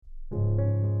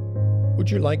Would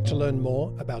you like to learn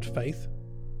more about faith?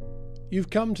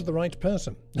 You've come to the right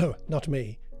person. No, not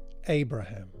me,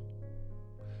 Abraham.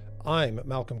 I'm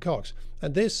Malcolm Cox,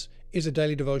 and this is a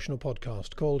daily devotional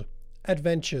podcast called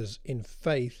Adventures in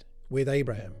Faith with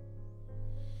Abraham.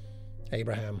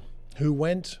 Abraham, who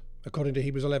went, according to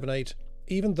Hebrews 11:8,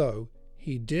 even though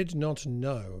he did not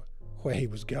know where he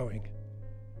was going.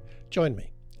 Join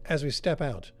me as we step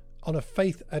out on a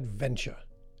faith adventure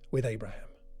with Abraham.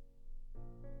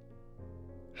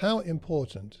 How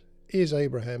important is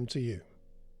Abraham to you?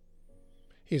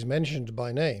 He's mentioned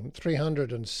by name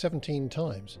 317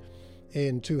 times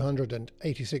in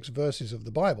 286 verses of the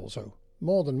Bible, so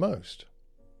more than most.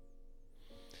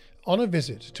 On a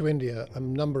visit to India a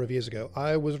number of years ago,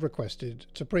 I was requested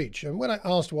to preach, and when I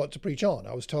asked what to preach on,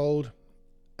 I was told,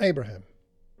 Abraham.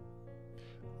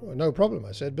 Well, no problem,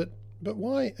 I said, but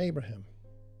why Abraham?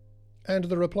 And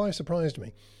the reply surprised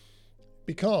me,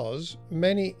 because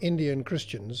many Indian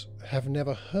Christians have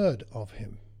never heard of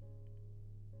him.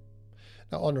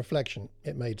 Now, on reflection,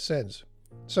 it made sense.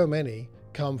 So many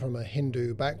come from a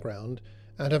Hindu background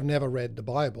and have never read the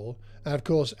Bible, and of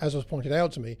course, as was pointed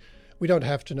out to me, we don't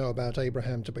have to know about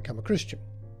Abraham to become a Christian.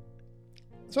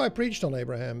 So I preached on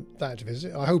Abraham that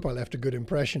visit. I hope I left a good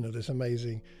impression of this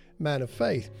amazing man of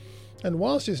faith. And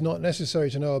whilst it's not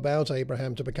necessary to know about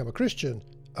Abraham to become a Christian,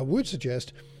 I would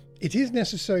suggest it is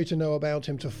necessary to know about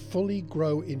him to fully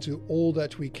grow into all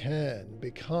that we can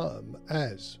become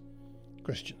as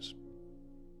Christians.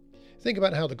 Think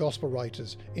about how the gospel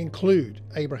writers include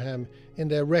Abraham in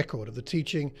their record of the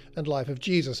teaching and life of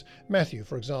Jesus. Matthew,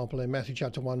 for example, in Matthew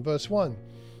chapter 1, verse 1,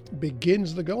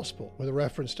 begins the gospel with a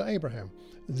reference to Abraham.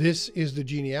 This is the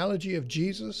genealogy of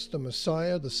Jesus, the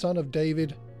Messiah, the son of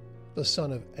David, the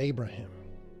son of Abraham.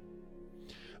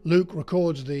 Luke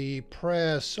records the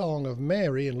prayer song of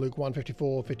Mary in Luke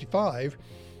 1:54-55.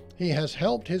 He has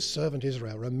helped his servant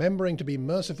Israel, remembering to be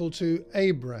merciful to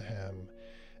Abraham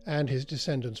and his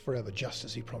descendants forever, just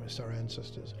as he promised our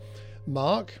ancestors.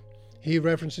 Mark, he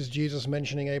references Jesus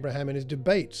mentioning Abraham in his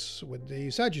debates with the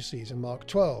Sadducees in Mark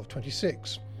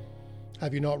 12:26.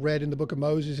 Have you not read in the book of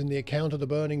Moses, in the account of the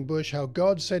burning bush, how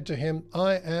God said to him,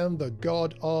 I am the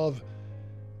God of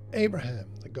Abraham,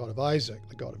 the God of Isaac,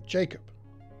 the God of Jacob.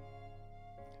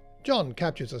 John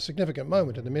captures a significant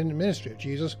moment in the ministry of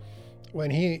Jesus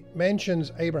when he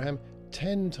mentions Abraham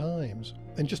 10 times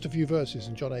in just a few verses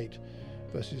in John 8,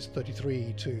 verses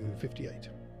 33-58.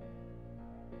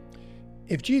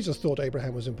 If Jesus thought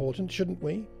Abraham was important, shouldn't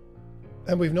we?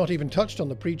 And we've not even touched on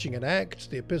the preaching in Acts,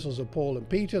 the epistles of Paul and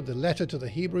Peter, the letter to the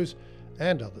Hebrews,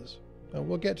 and others. And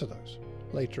we'll get to those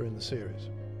later in the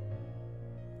series.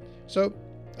 So,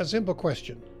 a simple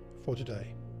question for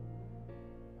today.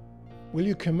 Will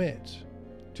you commit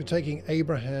to taking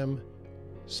Abraham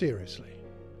seriously?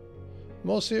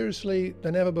 More seriously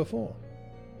than ever before?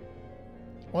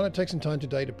 Why not take some time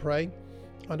today to pray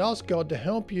and ask God to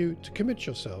help you to commit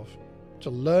yourself to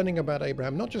learning about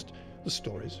Abraham, not just the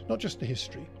stories, not just the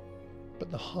history,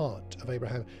 but the heart of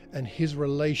Abraham and his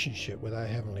relationship with our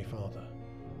Heavenly Father.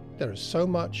 There is so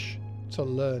much to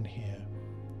learn here.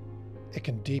 It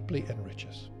can deeply enrich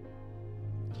us.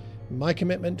 My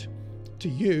commitment to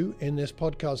you in this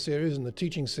podcast series and the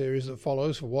teaching series that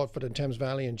follows for Watford and Thames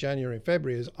Valley in January and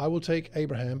February is I will take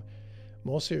Abraham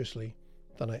more seriously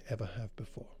than I ever have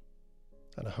before.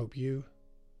 And I hope you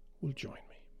will join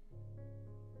me.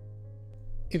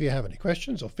 If you have any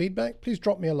questions or feedback, please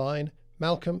drop me a line,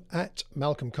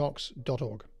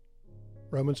 malcolm@malcolmcox.org.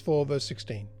 Romans 4 verse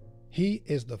 16. He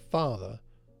is the Father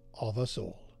of us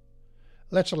all.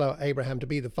 Let's allow Abraham to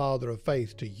be the father of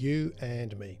faith to you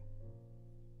and me.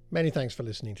 Many thanks for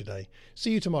listening today.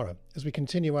 See you tomorrow as we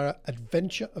continue our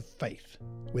adventure of faith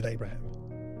with Abraham.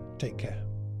 Take care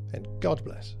and God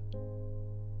bless.